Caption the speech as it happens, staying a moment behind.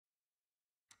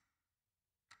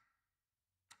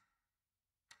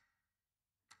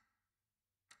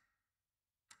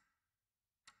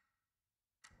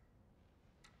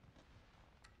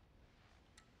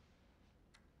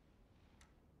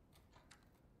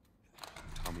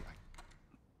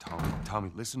Tommy,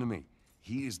 listen to me.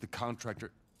 He is the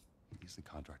contractor. He's the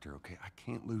contractor, okay? I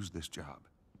can't lose this job.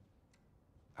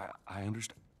 I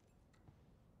understand.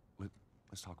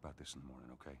 Let's talk about this in the morning,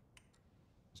 okay?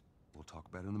 We'll talk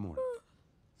about it in the morning.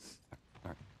 All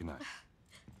right, good night.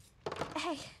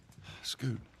 Hey.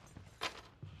 Scoot.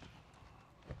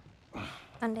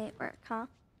 Monday at work, huh?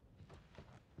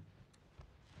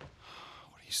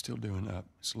 What are you still doing up?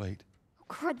 It's late. Oh,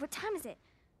 crud, what time is it?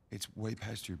 It's way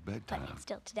past your bedtime. But it's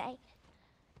still today.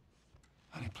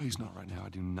 Honey, please not right now. I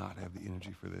do not have the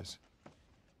energy for this.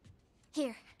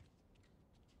 Here.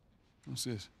 What's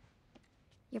this?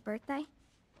 Your birthday?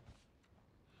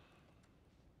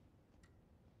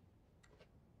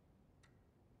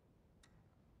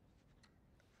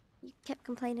 You kept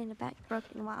complaining about your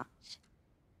broken watch.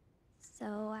 So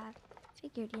I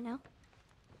figured, you know.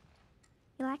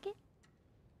 You like it?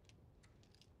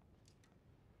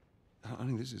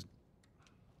 Honey, this is...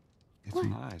 It's What?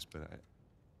 nice, but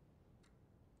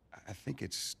I think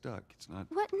it's stuck. It's not...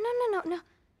 What? No.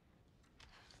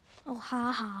 Oh,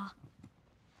 ha ha.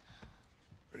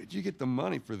 Where did you get the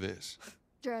money for this?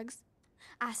 Drugs.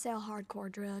 I sell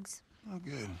hardcore drugs. Oh,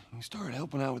 good. You started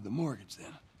helping out with the mortgage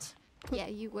then. Yeah,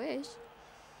 you wish.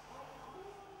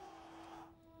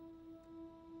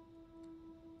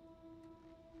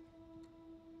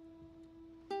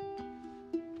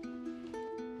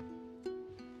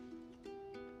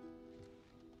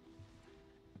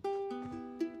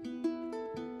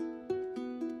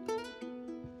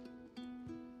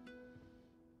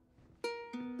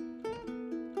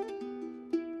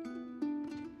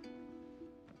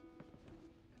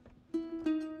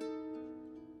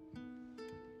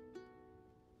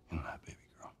 Good night, baby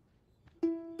girl.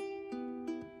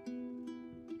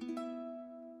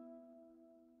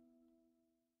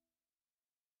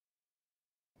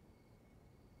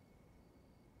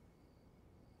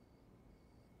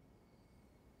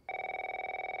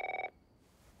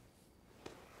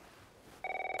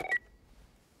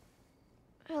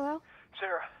 Hello?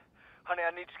 Sarah, honey,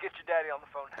 I need to get your daddy on the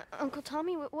phone. Uncle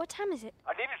Tommy, what time is it?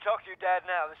 I need to talk to your dad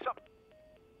now. There's something...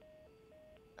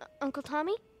 Uncle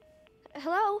Tommy?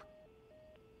 Hello?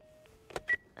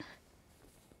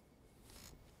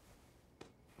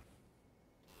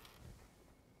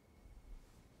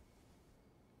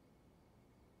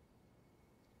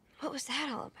 What was that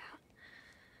all about?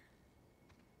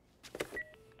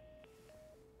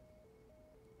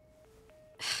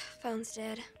 Phone's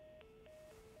dead.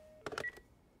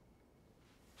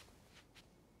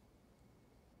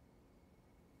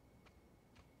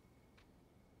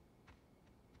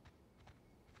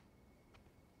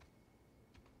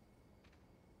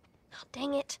 Oh,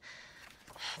 dang it.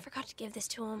 I forgot to give this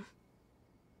to him.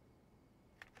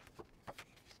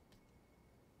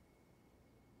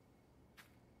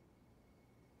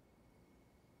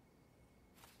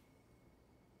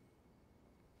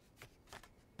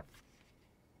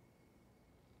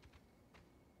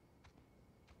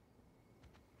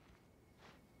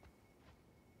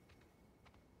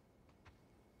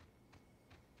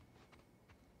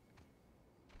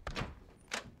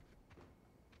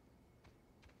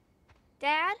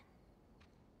 Dad?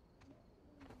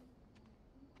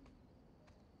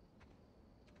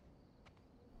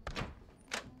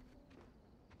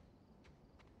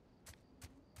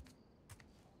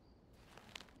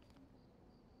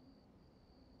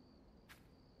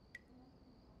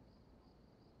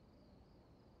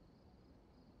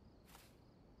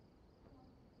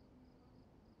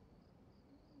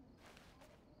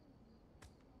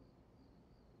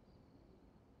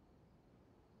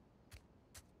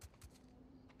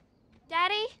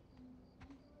 Daddy?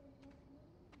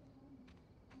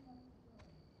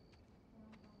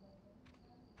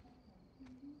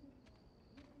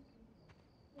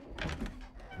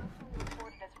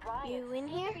 You in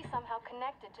here? Somehow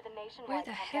connected to the nationwide Where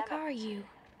the heck pandemic. are you?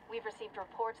 We've received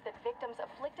reports that victims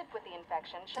afflicted with the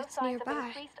infection show That's signs nearby. of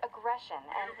increased aggression,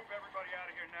 and Move everybody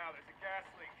out of here now. There's a gas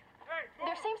leak. Hey,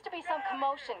 move! there seems to be some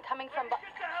commotion coming from. Get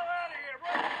the hell out of here!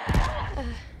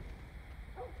 Right!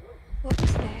 What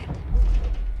was that?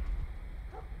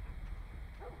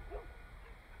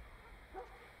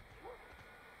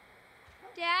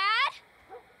 Dad?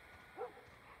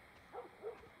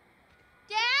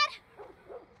 Dad?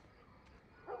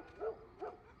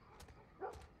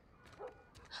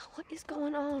 What is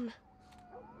going on?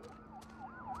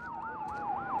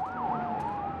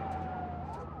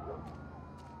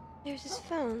 There's his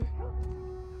phone.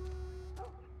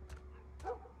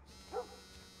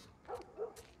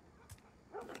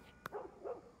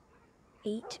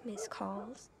 Eight missed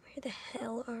calls. Where the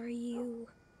hell are you?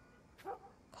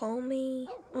 Call me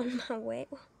on my way.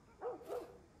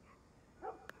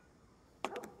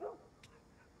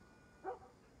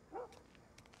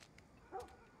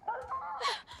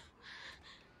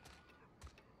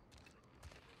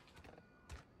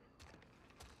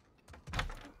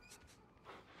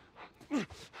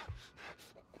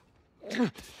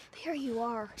 There you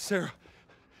are. Sarah,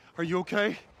 are you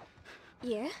okay?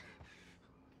 Yeah?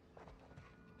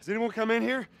 Has anyone come in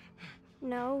here?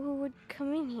 No, who would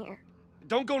come in here?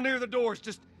 Don't go near the doors.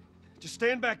 Just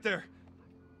stand back there.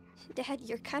 Dad,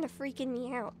 you're kind of freaking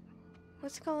me out.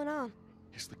 What's going on?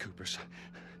 It's the Coopers.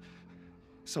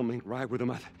 Something ain't right with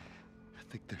them. I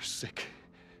think they're sick.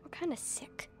 What kind of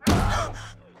sick?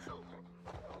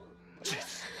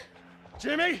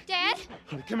 Jimmy! Dad?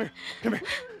 Honey, come here. Come here.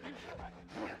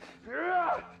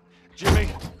 Jimmy!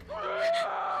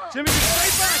 Jimmy, just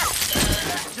stay back!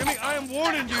 Jimmy, I am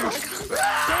warning you.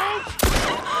 Don't!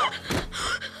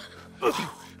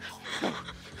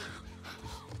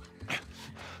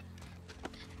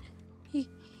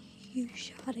 You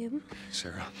shot him.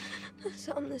 Sarah. I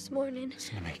saw him this morning.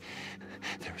 Listen to me.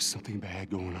 There is something bad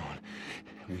going on.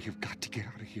 And we have got to get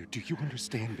out of here. Do you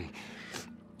understand me?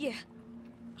 Yeah.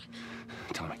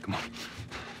 Tommy, come on.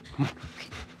 Come on.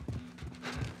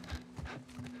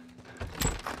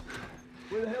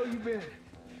 Where the hell you been?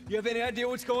 You have any idea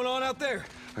what's going on out there?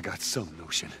 I got some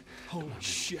notion. Holy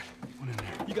shit. What in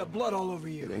there? You got blood all over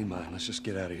you. It ain't mine. Let's just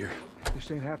get out of here.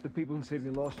 This ain't half the people in the city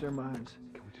lost their minds.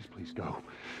 Can we just please go?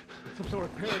 Some sort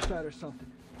of parasite or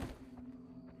something.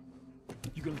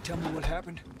 You gonna tell me what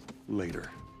happened?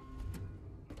 Later.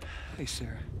 Hey,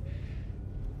 Sarah.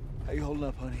 How you holding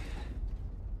up, honey?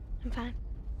 I'm fine.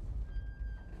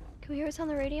 Can we hear us on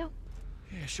the radio?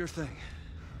 Yeah, sure thing.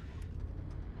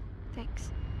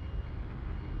 Thanks.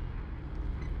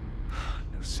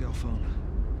 No cell phone,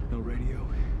 no radio.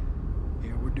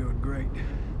 Yeah, we're doing great.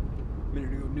 A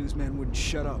minute ago, newsman wouldn't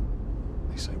shut up.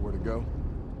 They say where to go?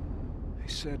 They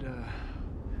said,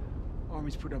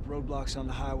 Army's put up roadblocks on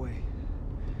the highway.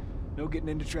 No getting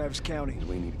into Travis County.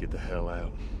 We need to get the hell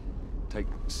out. Take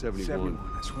 71.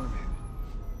 71, that's where I'm headed.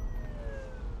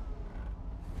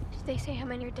 Did they say how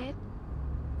many are dead?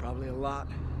 Probably a lot.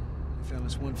 They found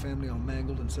this one family all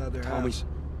mangled inside their Tommy. house.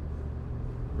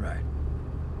 Right.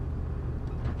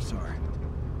 Sorry.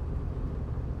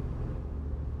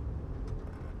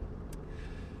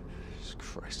 Jesus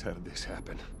Christ, how did this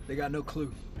happen? They got no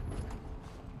clue.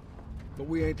 But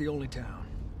we ain't the only town.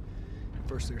 At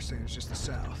first they were saying it's just the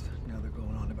south. Now they're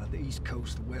going on about the east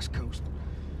coast, the west coast.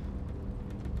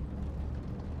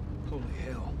 Holy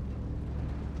hell.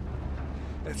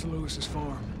 That's Lewis's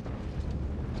farm.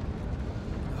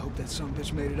 I hope that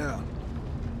sumbitch made it out.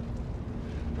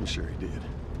 I'm sure he did.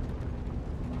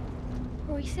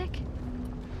 Were we sick?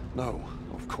 No,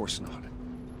 of course not.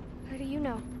 How do you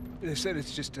know? They said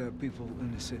it's just people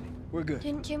in the city. We're good.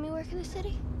 Didn't Jimmy work in the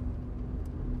city?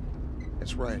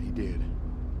 That's right, he did.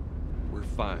 We're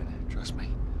fine, trust me.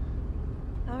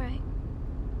 All right.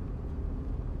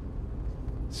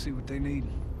 Let's see what they need.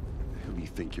 Who do you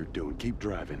think you're doing? Keep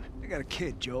driving. I got a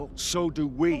kid, Joel. So do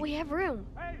we. But we have room.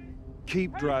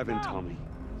 Keep driving, Tommy.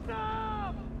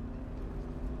 Stop!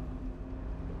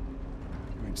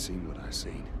 You ain't seen what I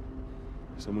seen.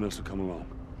 Someone else will come along.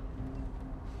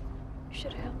 You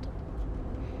should have helped him.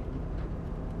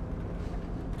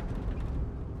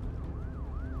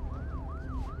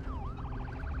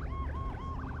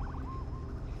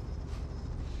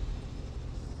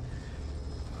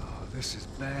 Oh, this is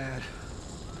bad.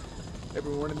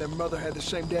 Everyone and their mother had the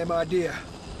same damn idea.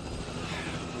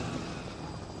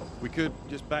 We could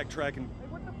just backtrack and... Hey,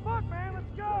 what the fuck, man? Let's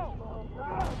go!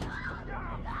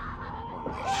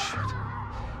 Holy shit.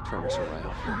 Turn us around.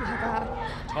 Oh my God.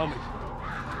 Tommy!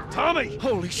 Tommy!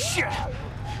 Holy shit!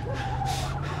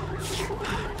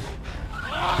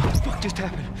 What the fuck just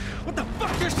happened? What the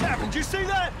fuck just happened? Did you see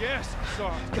that? Yes, I saw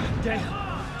it. God damn.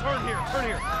 Turn here, turn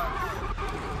here.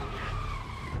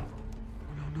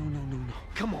 No.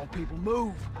 Come on, people,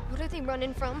 move. What are they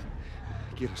running from?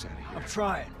 Get us out of here. I'm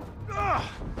trying. Oh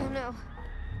no.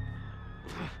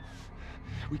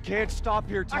 We can't stop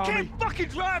here, Tommy. I can't fucking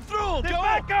drive through them, Then Joel!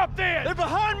 back up then! They're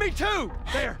behind me, too!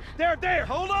 There!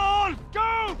 Hold on!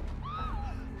 Go!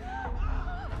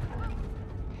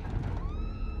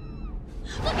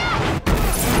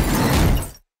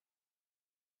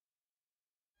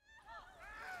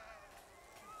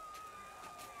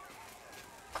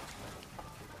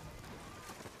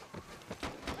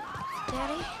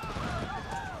 Daddy?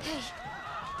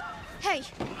 Hey!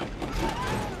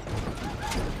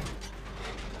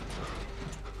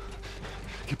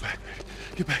 Get back, baby.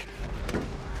 Get back.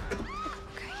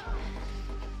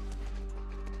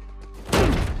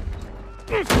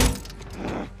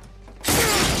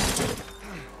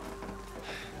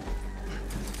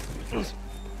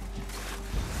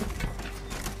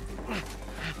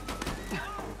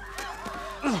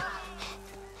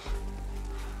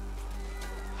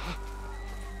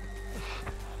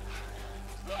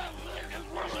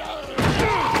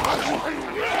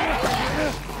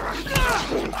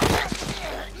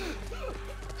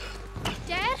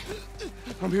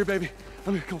 I'm here, baby.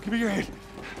 I'm here. Come on, give me your hand.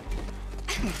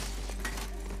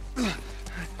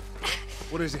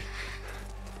 What is it?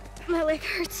 My leg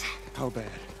hurts. How bad?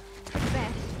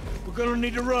 Bad. We're gonna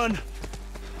need to run.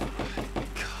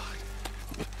 God.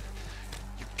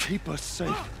 You keep us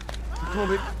safe. Come on,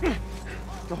 baby.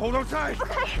 Now hold on tight.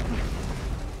 Okay.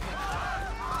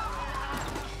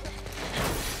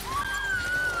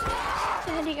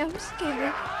 Daddy, I'm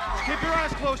scared. Keep your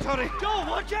eyes closed, honey. Go,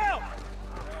 watch out!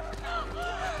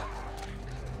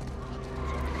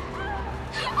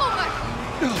 Oh my!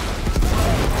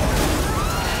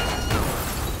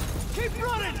 Keep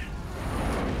running!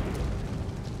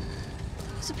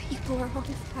 Those people are on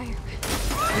fire.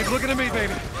 Keep looking at me,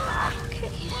 baby.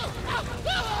 Okay.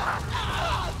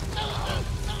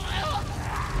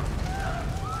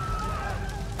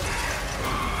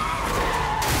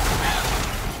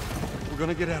 We're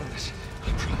gonna get out of this.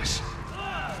 I promise.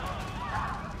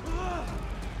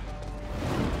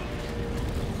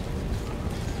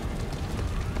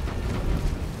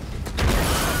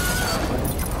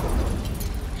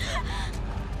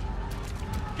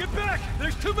 Get back!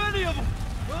 There's too many of them!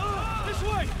 This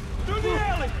way! Through the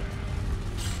alley!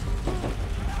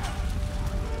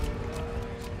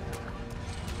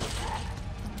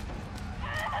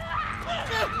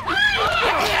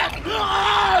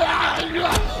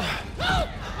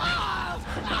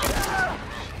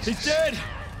 He's dead!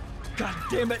 God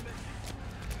damn it!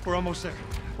 We're almost there.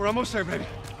 We're almost there, baby.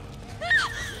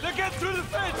 They're getting through the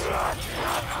fence!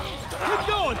 Keep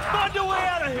going! Find your way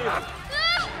out of here!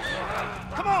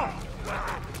 Come on!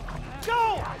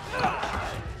 Go!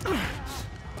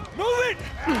 Move it!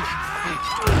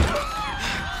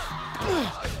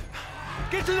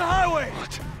 Get to the highway!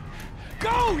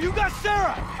 Go! You got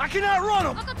Sarah! I can outrun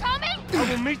them! Uncle Tommy? I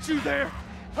will meet you there!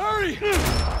 Hurry!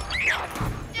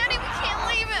 Daddy, we can't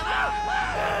leave him.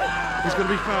 He's gonna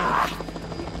be fine.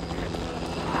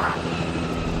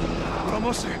 We're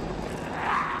almost there.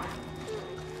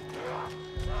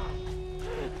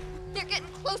 They're getting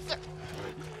closer.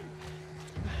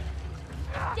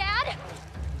 Dad?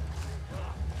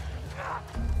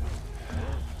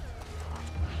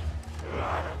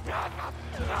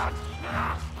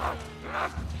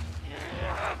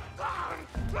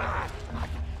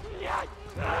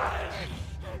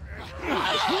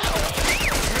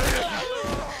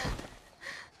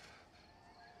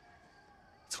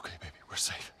 It's okay, baby. We're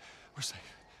safe. We're safe.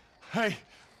 Hey,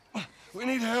 we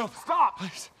need help. Stop!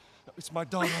 Please. It's my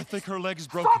daughter. I think her leg is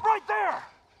broken. Stop right there!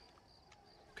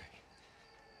 Okay.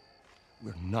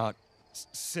 We're not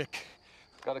sick.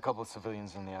 Got a couple of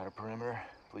civilians on the outer perimeter.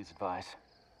 Please advise.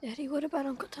 Daddy, what about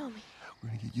Uncle Tommy? We're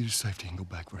gonna get you to safety and go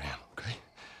back where I am, okay?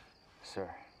 Sir,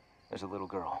 there's a little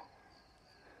girl.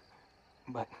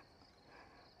 But...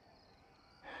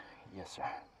 Yes, sir.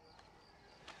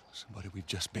 Somebody, we've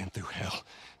just been through hell.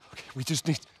 Okay, we just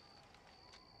need...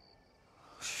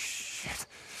 Shit.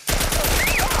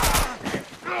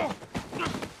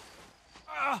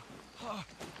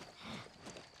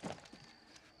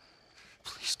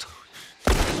 Please don't.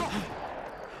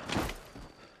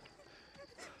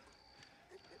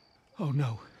 Oh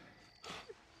no.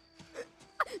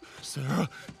 Sarah.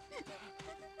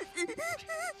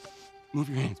 Move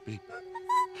your hands, baby.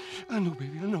 I know,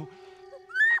 baby, I know.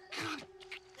 God.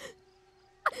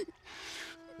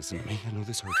 Listen to me. I know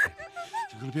this hurts, baby.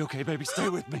 You're gonna be okay, baby. Stay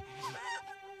with me. All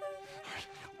right,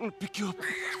 I'm gonna pick you up.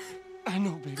 I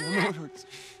know, baby. I know it hurts.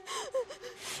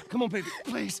 Come on, baby,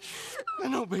 please. I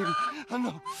know, baby. I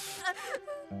know.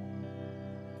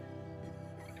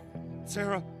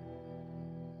 Sarah.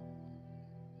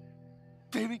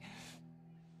 Baby.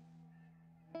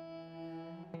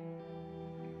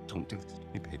 Don't do this to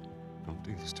me, baby. Don't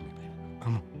do this to me, baby.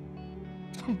 Come on.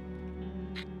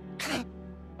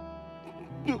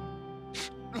 No.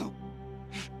 No.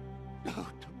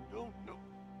 No, no,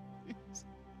 please.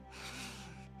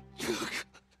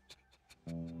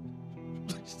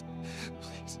 Please,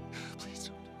 please, please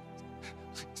don't.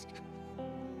 Please.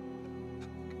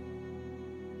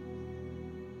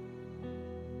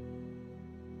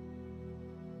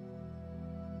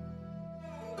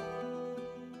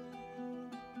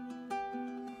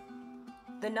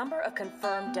 The number of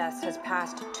confirmed deaths has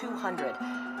passed 200.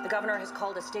 The governor has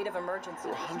called a state of emergency.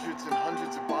 There are hundreds and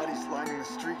hundreds of bodies lining the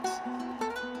streets.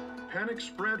 Panic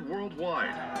spread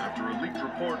worldwide after a leaked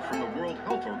report from the World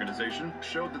Health Organization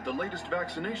showed that the latest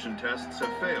vaccination tests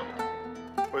have failed.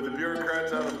 With the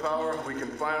bureaucrats out of power, we can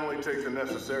finally take the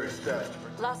necessary steps.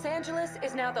 Los Angeles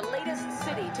is now the latest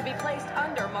city to be placed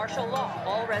under martial law.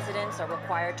 All residents are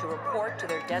required to report to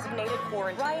their designated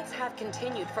quarantine. Riots have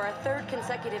continued for a third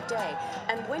consecutive day,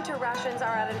 and winter rations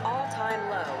are at an all-time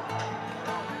low.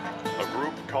 A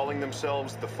group calling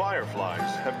themselves the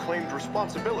Fireflies have claimed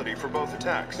responsibility for both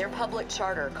attacks. Their public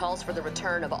charter calls for the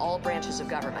return of all branches of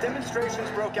government. Demonstrations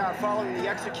broke out following the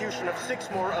execution of 6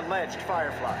 more alleged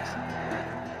Fireflies.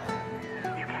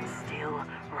 You can still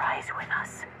rise with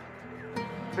us.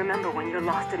 Remember, when you're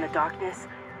lost in the darkness,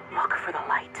 look for the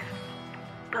light.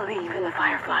 Believe in the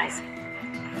Fireflies.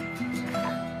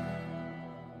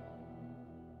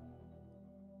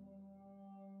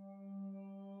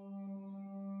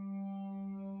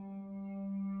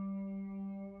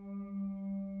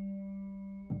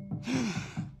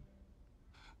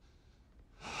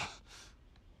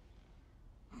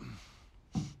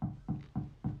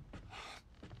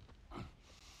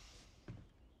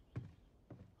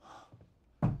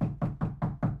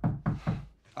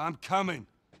 I'm coming.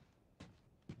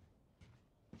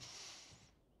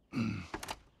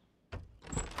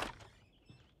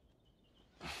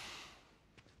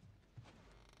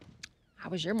 How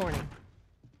was your morning?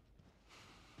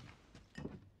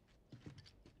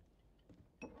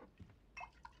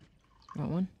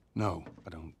 Want one? No,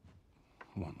 I don't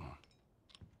want one.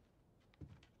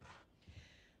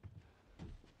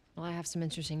 Well, I have some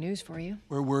interesting news for you.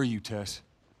 Where were you, Tess?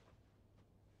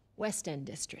 West End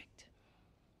District.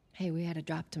 Hey, we had a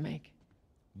drop to make.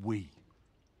 We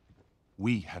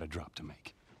had a drop to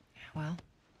make. Well,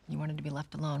 you wanted to be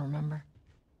left alone, remember?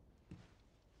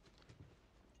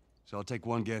 So I'll take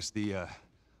one guess. The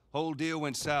whole deal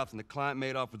went south and the client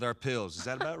made off with our pills. Is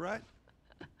that about right?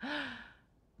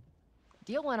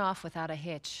 Deal went off without a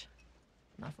hitch.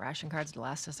 Enough ration cards to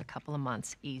last us a couple of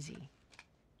months, easy.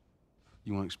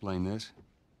 You want to explain this?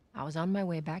 I was on my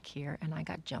way back here and I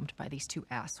got jumped by these 2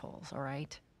 assholes, all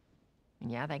right? And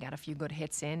yeah, they got a few good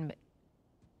hits in, but...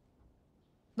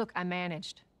 Look, I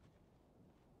managed.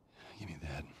 Give me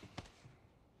that.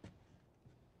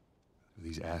 Are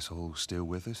these assholes still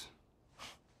with us?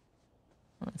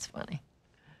 That's funny.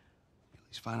 At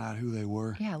least find out who they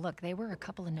were. Yeah, look, they were a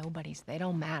couple of nobodies. They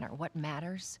don't matter. What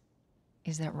matters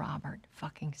is that Robert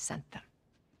fucking sent them.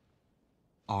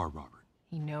 Our Robert.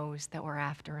 He knows that we're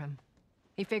after him.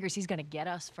 He figures he's gonna get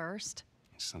us first.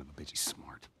 Son of a bitch, he's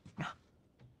smart. No.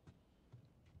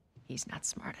 He's not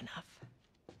smart enough.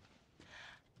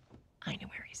 I know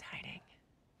where he's hiding.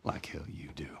 Like hell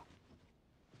you do.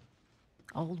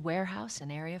 Old warehouse in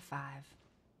Area 5.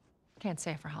 Can't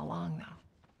say for how long, though.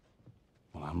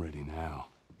 Well, I'm ready now,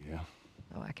 yeah?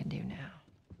 Oh, I can do now.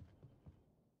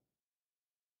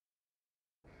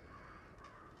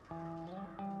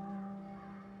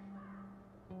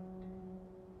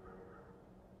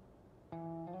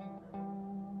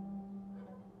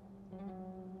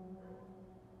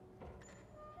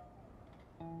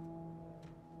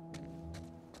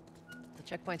 The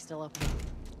checkpoint's still open.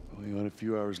 Only got a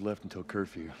few hours left until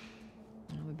curfew.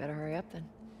 Well, we better hurry up then.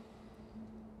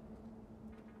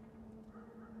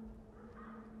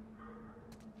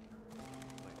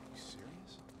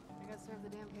 I got served the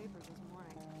damn papers this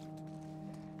morning.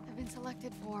 I've been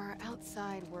selected for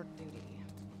outside work duty.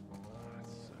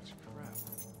 That's such crap.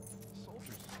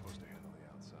 Soldiers are supposed to handle the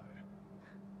outside.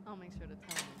 I'll make sure to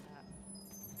tell them that.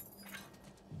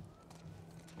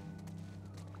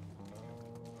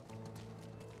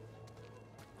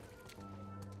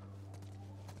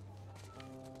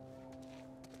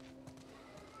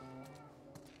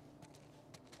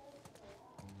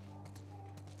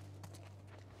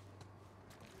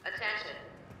 Attention.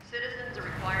 Citizens are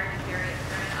required to carry a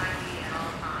current ID at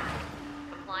all times.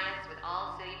 Compliance with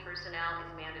all city personnel is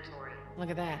mandatory. Look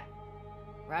at that.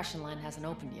 Ration line hasn't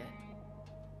opened yet.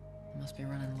 Must be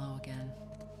running low again.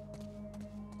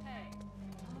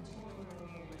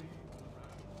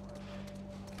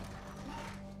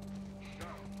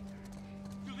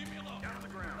 You leave me alone. Down on the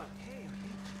ground. Hey,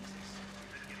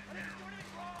 Jesus. I didn't do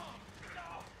anything wrong.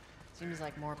 No. Seems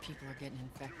like more people are getting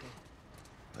infected.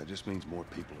 That just means more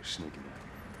people are sneaking in.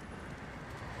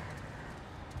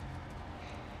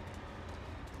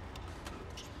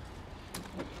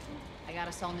 I got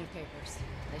us all new papers.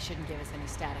 They shouldn't give us any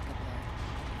static up there.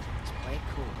 Just play it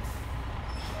cool.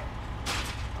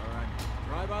 All right.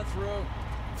 Drive on through.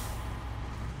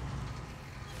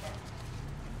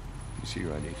 You see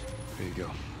your IDs? There you go.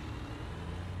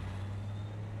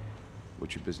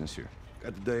 What's your business here?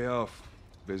 Got the day off.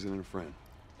 Visiting a friend.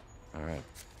 All right,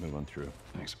 move on through.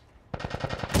 Thanks.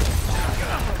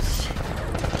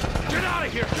 Get out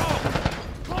of here! Go!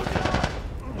 Close it up!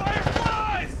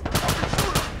 Fireflies!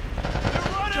 Shoot 'em! They're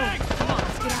running! Come on,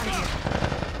 let's get out of here.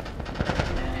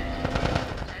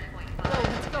 Go,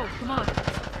 let's go, come on.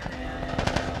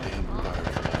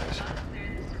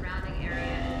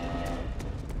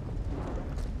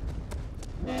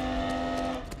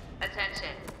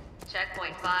 Attention.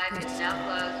 Checkpoint 5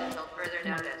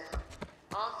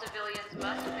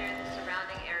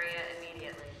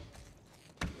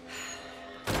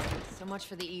 So much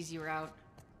for the easy route.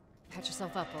 Patch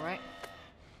yourself up, all right?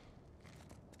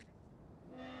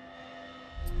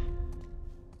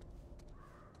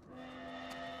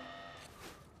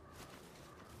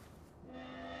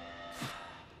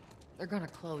 They're gonna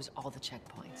close all the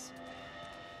checkpoints.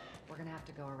 We're gonna have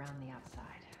to go around the outside.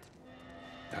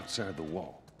 Outside the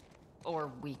wall.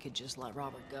 Or we could just let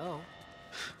Robert go.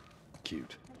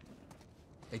 Cute.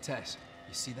 Hey, Tess,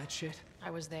 you see that shit? I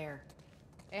was there.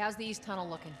 Hey, how's the east tunnel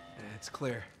looking? It's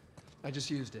clear. I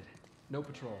just used it. No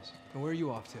patrols. And where are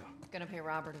you off to? Gonna pay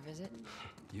Robert a visit.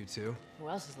 You too? Who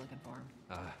else is looking for him?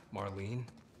 Marlene.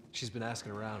 She's been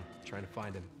asking around, trying to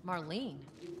find him. Marlene?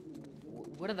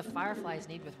 What do the Fireflies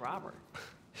need with Robert? You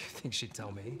think she'd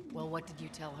tell me? Well, what did you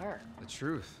tell her? The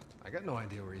truth. I got no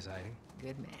idea where he's hiding.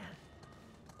 Good man.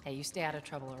 Hey, you stay out of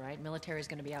trouble, all right? Military's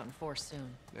gonna be out in force soon.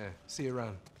 Yeah, see you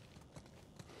around.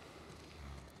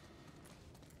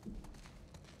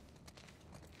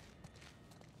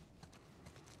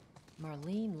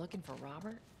 Marlene looking for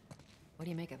Robert? What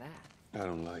do you make of that? I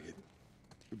don't like it.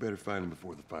 We better find him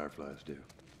before the Fireflies do.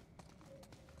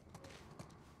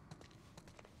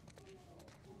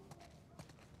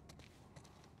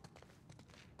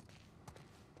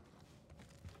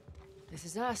 This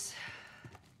is us.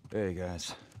 Hey,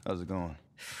 guys. How's it going?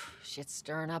 Shit's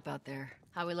stirring up out there.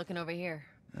 How we looking over here?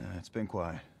 It's been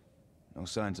quiet. No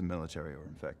signs of military or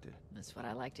infected. That's what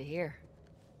I like to hear.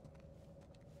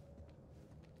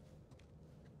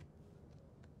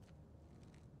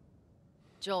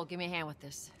 Joel, give me a hand with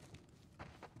this.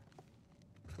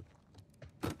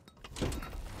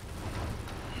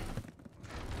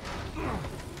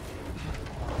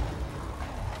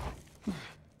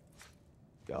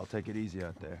 Y'all take it easy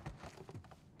out there.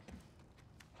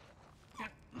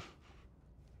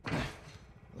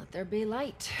 Let there be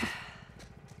light.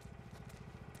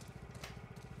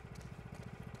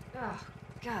 Oh,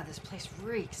 God, this place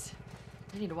reeks.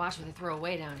 I need to watch what they throw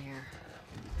away down here.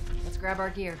 Let's grab our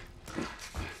gear.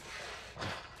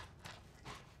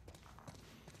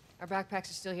 Our backpacks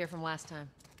are still here from last time.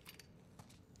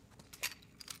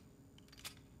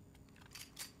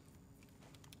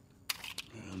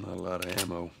 Not a lot of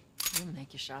ammo. You'll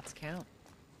make your shots count.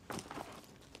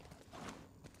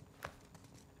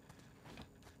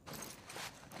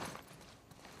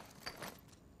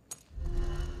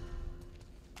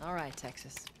 All right,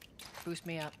 Texas. Boost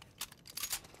me up.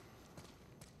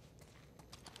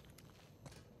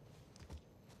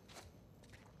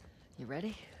 You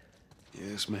ready?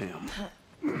 Yes, ma'am.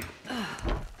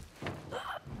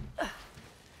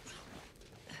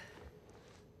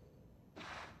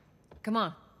 Come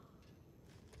on.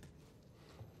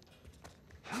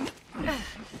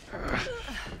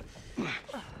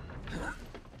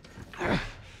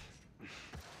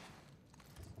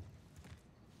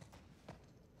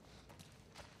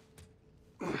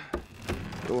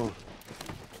 Go on.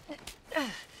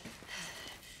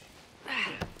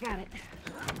 Got it.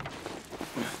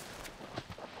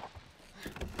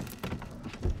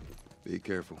 Be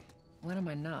careful. When am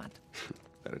I not?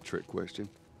 That a trick question?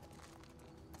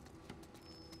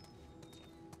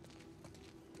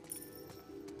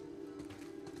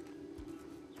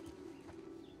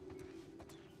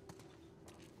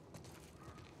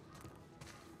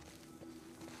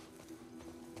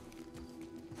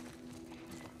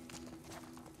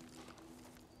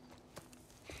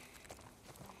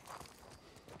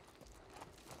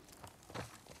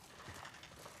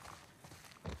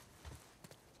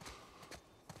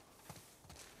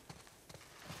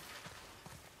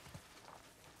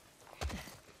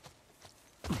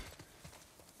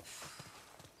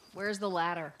 Where's the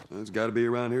ladder? It's got to be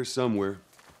around here somewhere.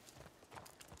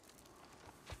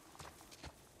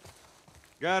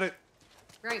 Got it.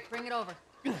 Great, bring it over.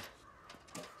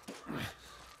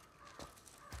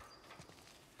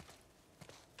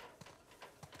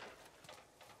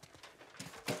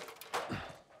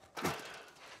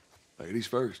 Ladies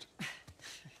first.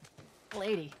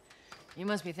 Lady, you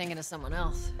must be thinking of someone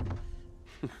else.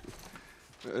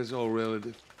 It's all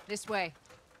relative. This way.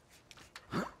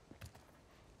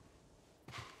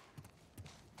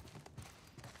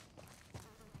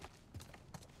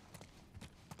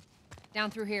 Down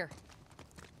through here.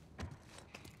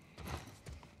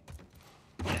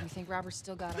 You think Robert's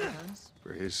still got our guns?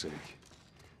 For his sake,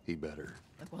 he better.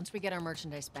 Look, once we get our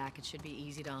merchandise back, it should be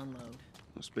easy to unload.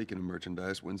 Well, speaking of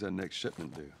merchandise, when's that next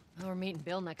shipment due? Well, we're meeting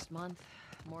Bill next month.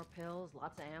 More pills,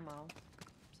 lots of ammo,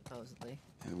 supposedly.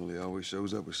 Yeah, well, he always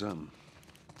shows up with something.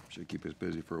 Should keep us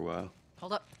busy for a while.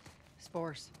 Hold up.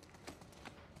 Spores.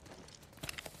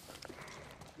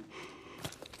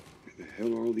 Where the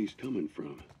hell are all these coming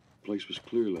from? The place was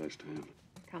clear last time.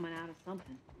 Coming out of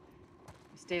something.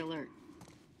 Stay alert.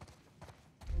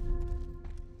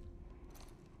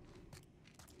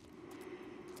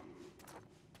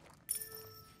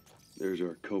 There's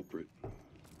our culprit.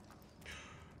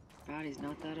 Body's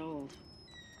not that old.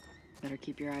 Better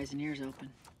keep your eyes and ears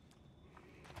open.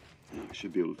 I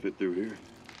should be able to fit through here.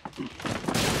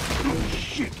 Oh,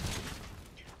 shit!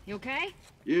 You okay?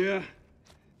 Yeah.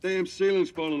 Damn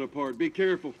ceiling's falling apart. Be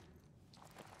careful.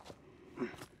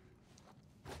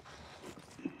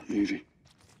 Easy.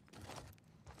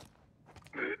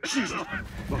 Jesus!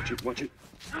 Watch it, watch it.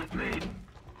 Help me.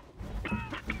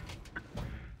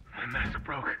 My mask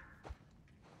broke.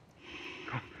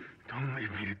 Don't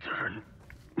leave me to turn.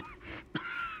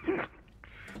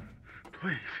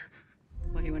 Please.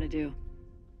 What do you want to do?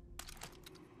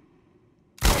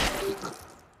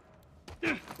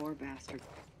 Poor bastard.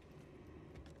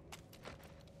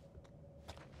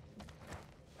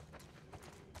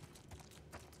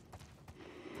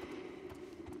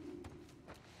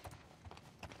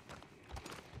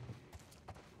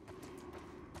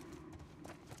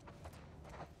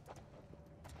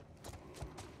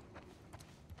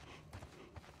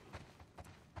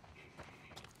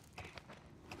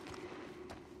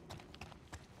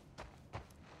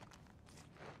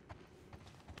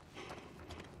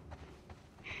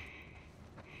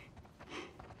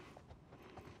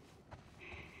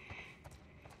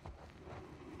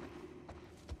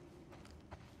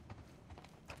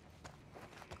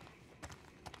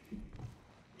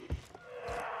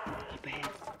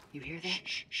 You hear that?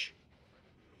 Shh, shh.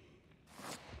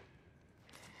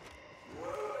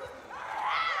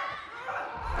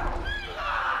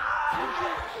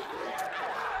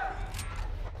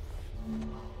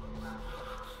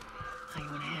 How you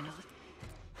want to handle it?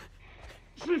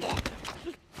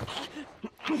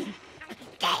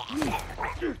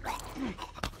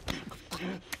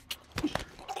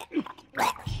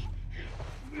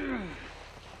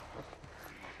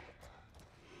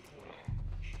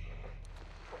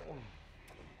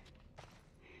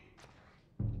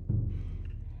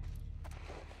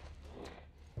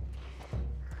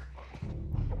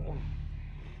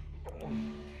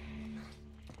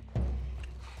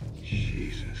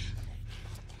 Jesus.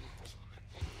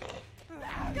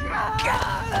 Alright,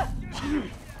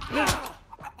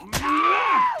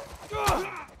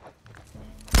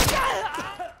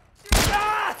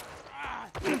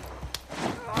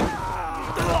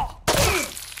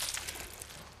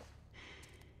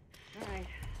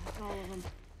 that's all of them.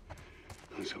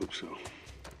 Let's hope so.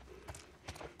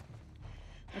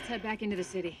 Let's head back into the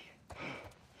city.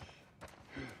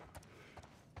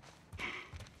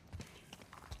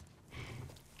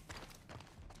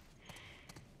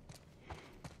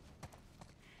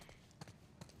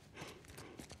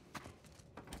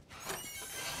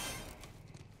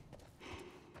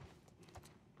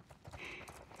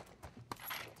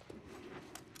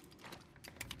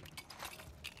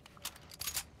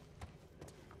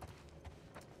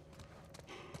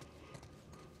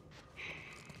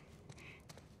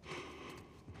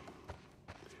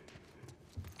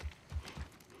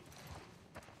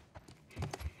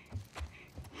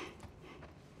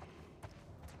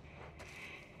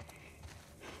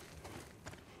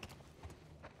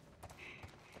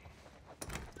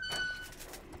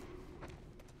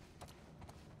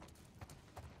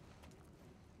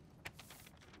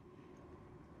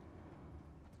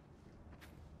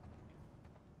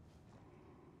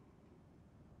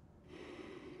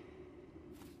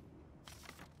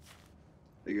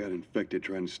 They got infected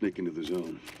trying to sneak into the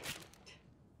zone.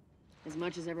 As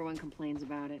much as everyone complains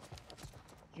about it,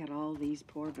 you got all these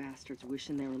poor bastards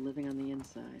wishing they were living on the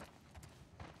inside.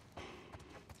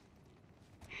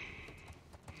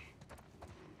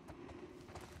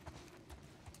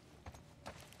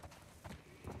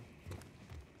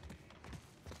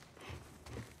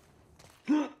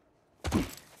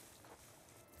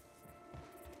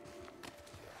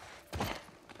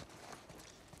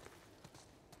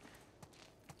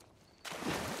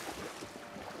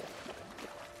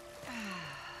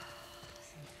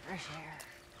 Fresh air.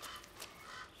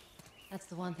 That's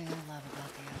the one thing I love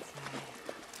about the outside.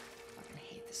 Fucking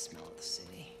hate the smell of the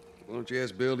city. Why don't you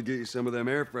ask Bill to get you some of them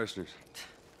air fresheners?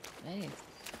 Hey, if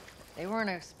they weren't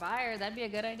expired, that'd be a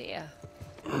good idea.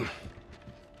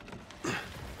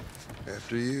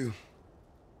 After you.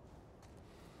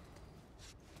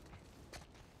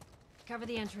 Cover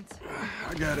the entrance.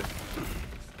 I got it.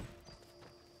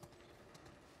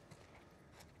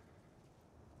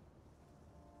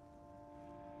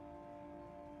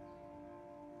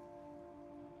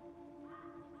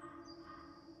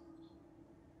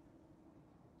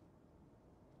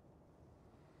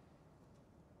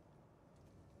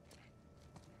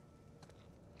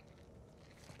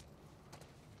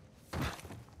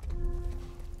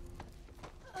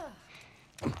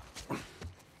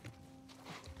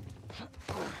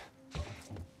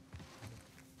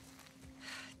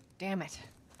 Damn it.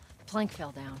 The plank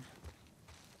fell down.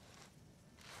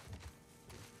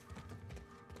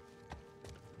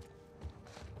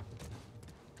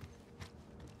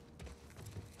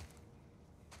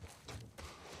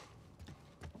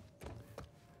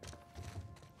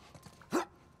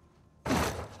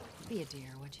 Be a dear,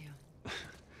 would you?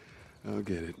 I'll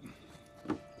get it.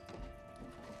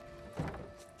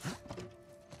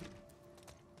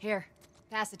 Here,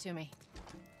 pass it to me.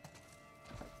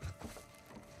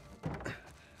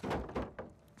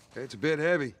 It's a bit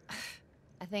heavy.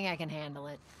 I think I can handle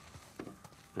it.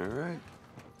 All right.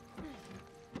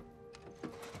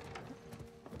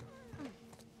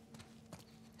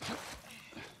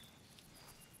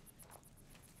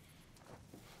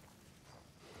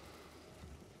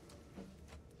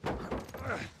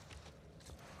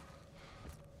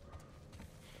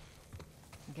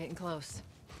 I'm getting close.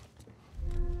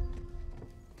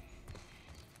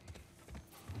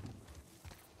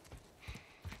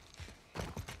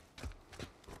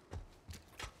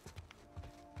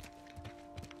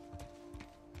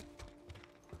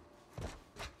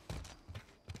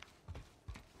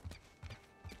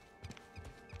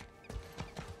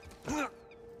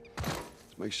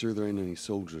 Let's make sure there ain't any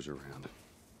soldiers around.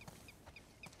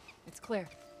 It's clear.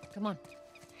 Come on.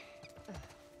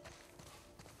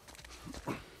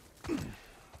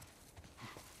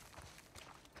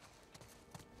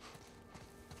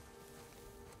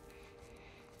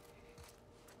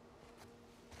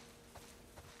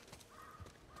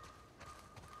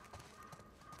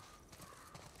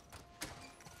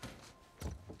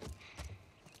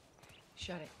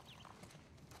 Shut it.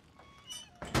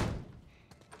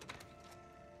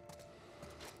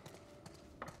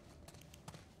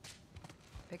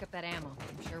 Pick up that ammo.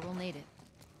 I'm sure we'll need it.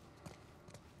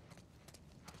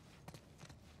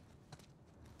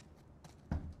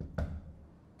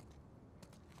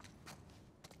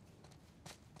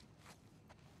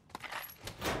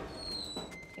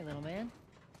 Hey, little man.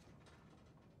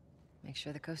 Make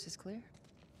sure the coast is clear.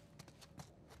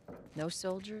 No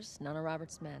soldiers, none of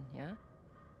Robert's men, yeah?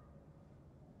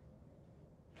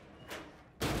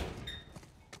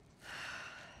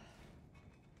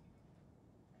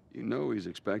 You know he's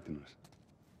expecting us.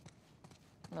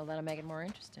 Well, that'll make it more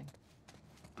interesting.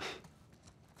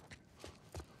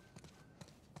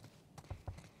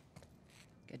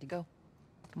 Good to go.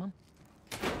 Come on.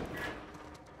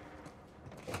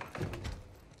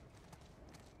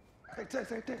 Hey, Tess,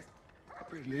 hey, Tess.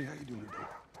 Pretty lady, how you doing today?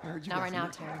 I heard you Not got right some- now,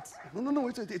 Terrence. No,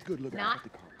 it's good. Look, Not I got the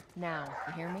car. now.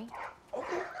 You hear me?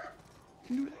 Okay.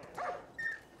 Can you do that?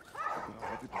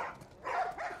 I'll be back.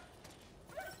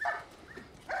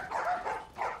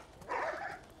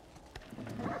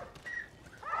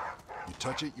 You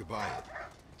touch it, you buy it.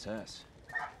 Tess.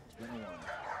 It's been a while.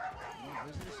 You want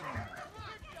business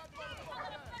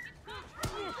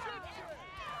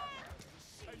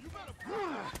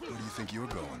Where do you think you're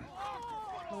going?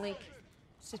 Malik,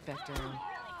 sit back down.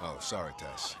 Oh, sorry,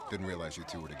 Tess. Didn't realize you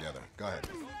two were together. Go ahead.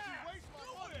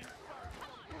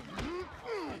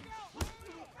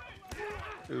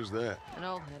 Who's that? An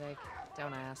old headache.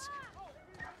 Don't ask.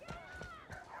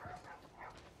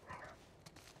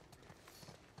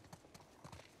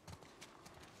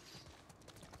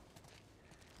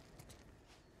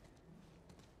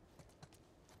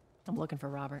 I'm looking for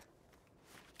Robert.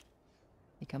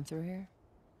 You come through here?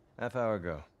 Half hour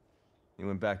ago. He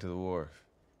went back to the wharf.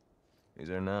 He's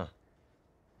there now.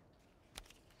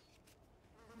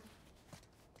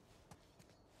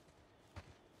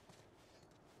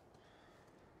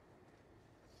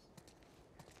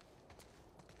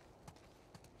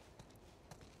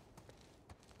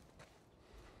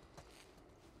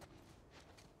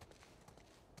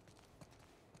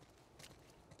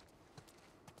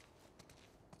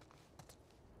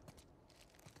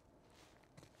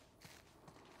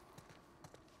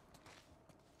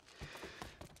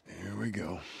 Here we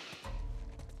go.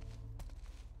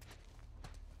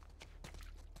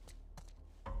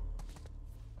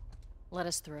 Let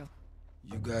us through.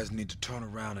 You guys need to turn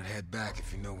around and head back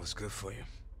if you know what's good for you.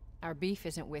 Our beef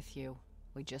isn't with you.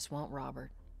 We just want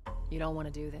Robert. You don't want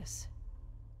to do this.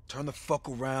 Turn the fuck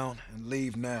around and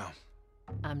leave now.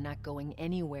 I'm not going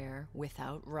anywhere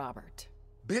without Robert.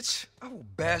 Bitch, I will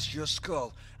bash your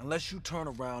skull unless you turn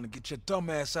around and get your dumb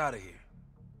ass out of here.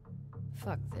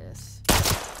 Fuck this.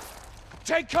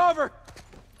 Take cover!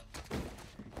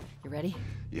 You ready?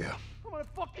 Yeah. I'm gonna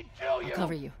fucking kill you! I'll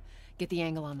cover you. Get the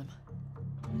angle on them.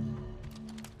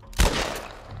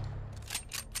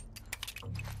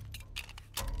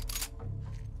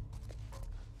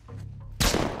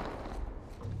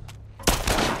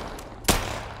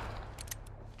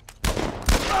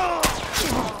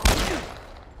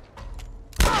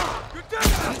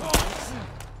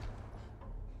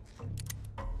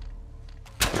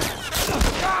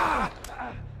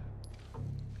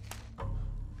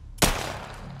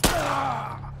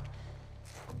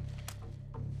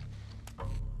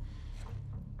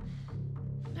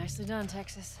 Nicely done,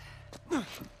 Texas.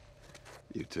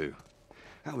 You too.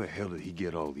 How the hell did he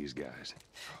get all these guys?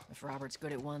 If Robert's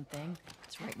good at one thing,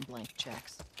 it's writing blank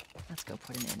checks. Let's go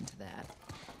put an end to that.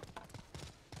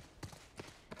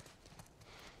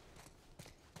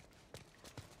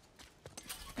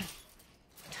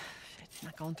 Shit,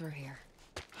 not going through here.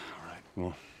 All right,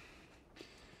 well...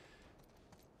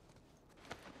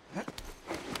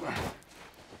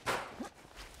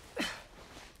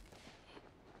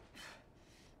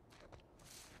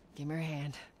 Give me your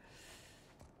hand.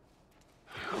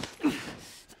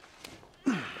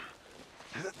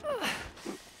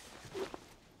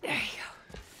 There you go.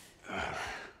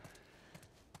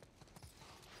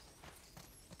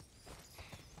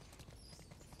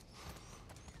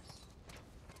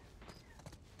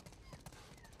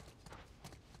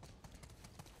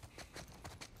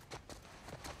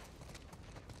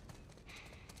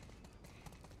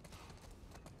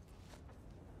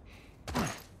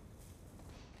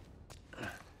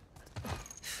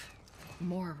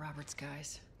 More of Robert's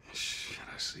guys. Shit,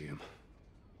 I see him.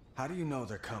 How do you know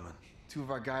they're coming? 2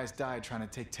 of our guys died trying to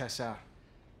take Tess out.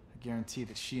 I guarantee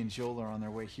that she and Joel are on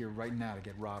their way here right now to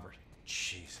get Robert.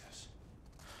 Jesus.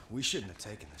 We shouldn't have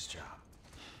taken this job.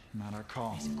 Not our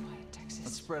call. Nice and quiet, Texas.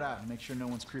 Let's spread out and make sure no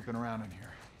one's creeping around in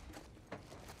here.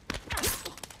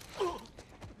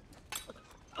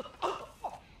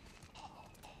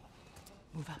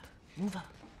 Move up. Move up.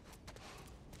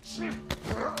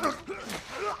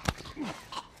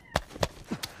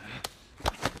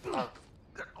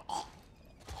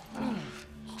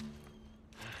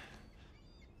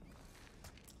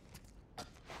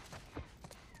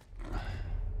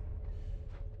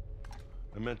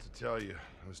 I meant to tell you,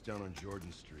 I was down on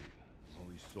Jordan Street. All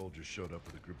these soldiers showed up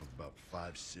with a group of about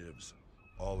 5 civs,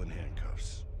 all in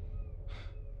handcuffs.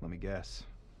 Let me guess.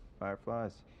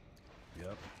 Fireflies?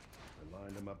 Yep. I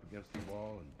lined them up against the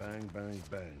wall and bang, bang,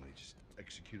 bang. They just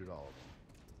executed all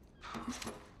of them.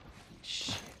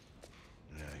 Shit.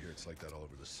 Yeah, I hear it's like that all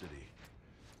over the city.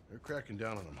 They're cracking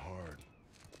down on them hard.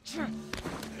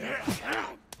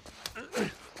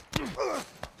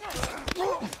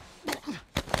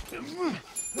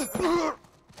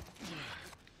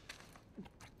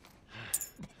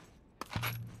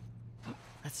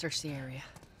 Let's search the area.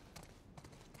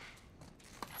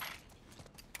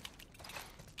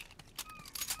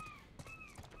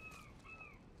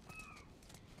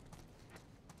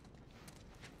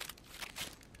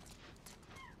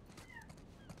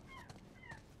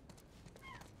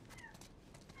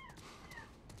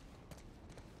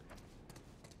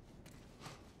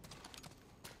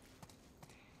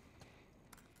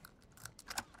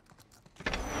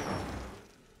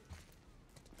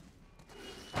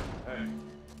 Hey,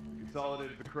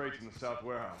 consolidated the crates in the south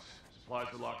warehouse. Supplies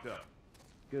are locked up.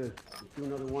 Good. Let's do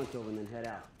another once-over and then head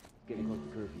out. It's getting close to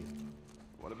curfew.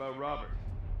 What about Robert?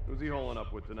 Who's he holing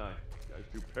up with tonight? Guy's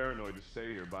too paranoid to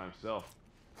stay here by himself.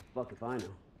 Fuck if I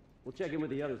know. We'll check in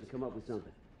with the others and come up with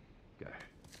something. Okay.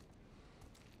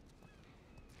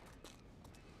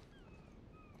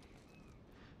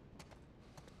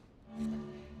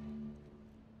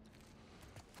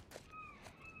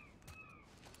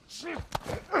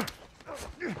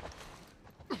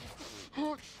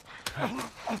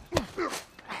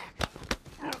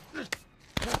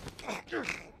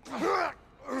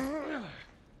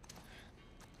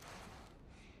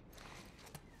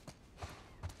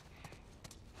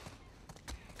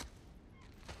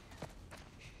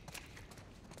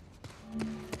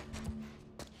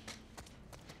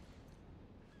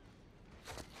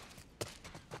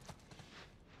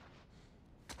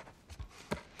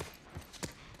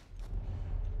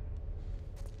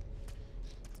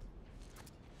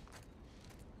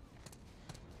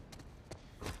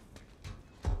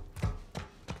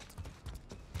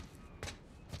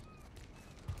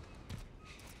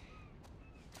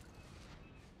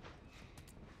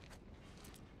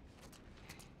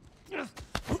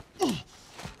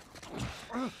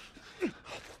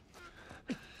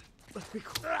 Let's be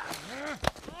cool.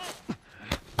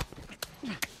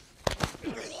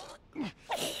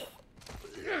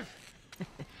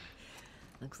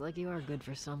 Looks like you are good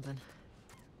for something.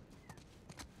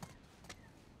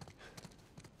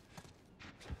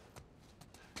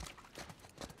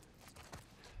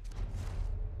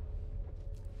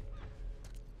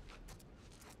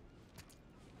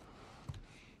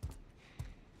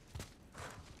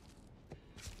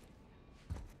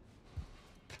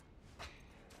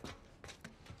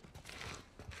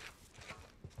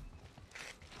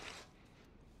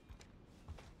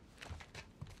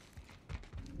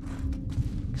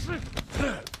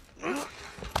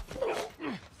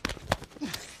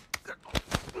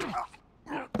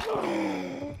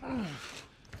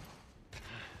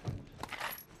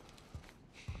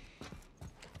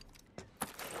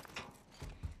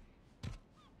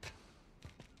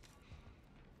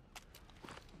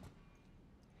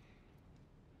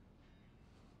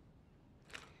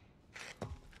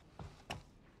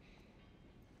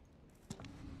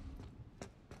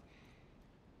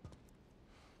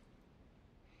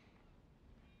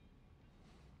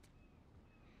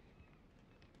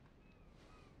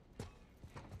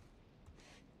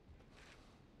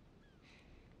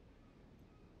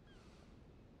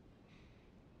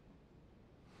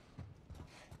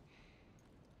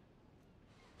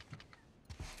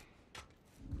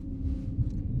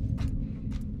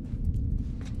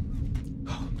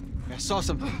 I saw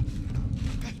some.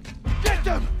 Get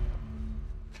them!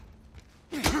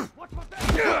 The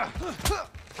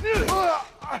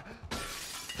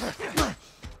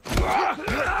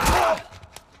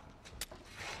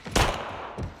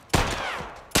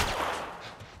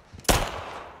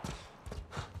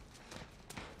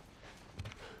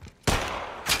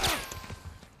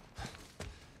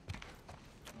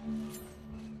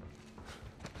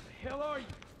hell are you?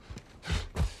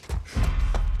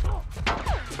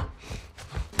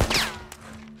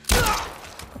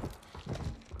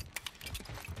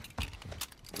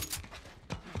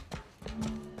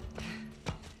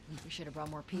 We should have brought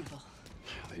more people.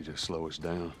 They just slow us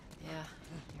down. Yeah,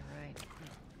 you're right.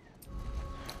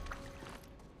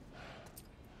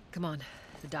 Come on,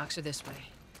 the docks are this way.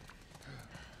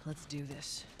 Let's do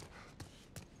this.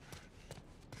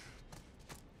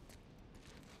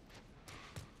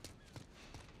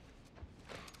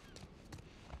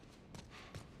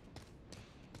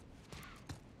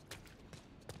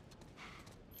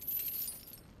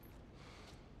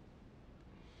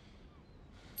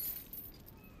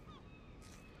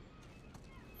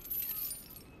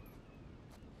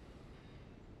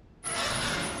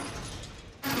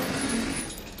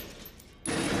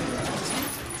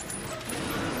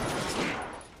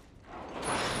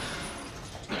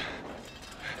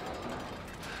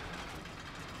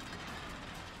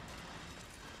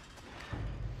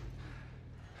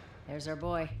 There's our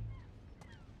boy.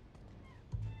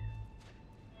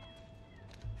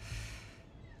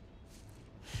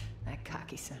 That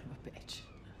cocky son of a bitch.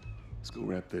 Let's go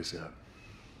wrap this up.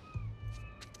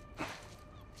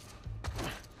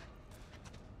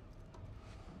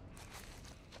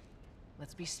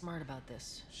 Let's be smart about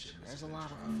this. There's a lot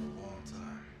of them.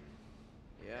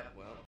 Yeah, well.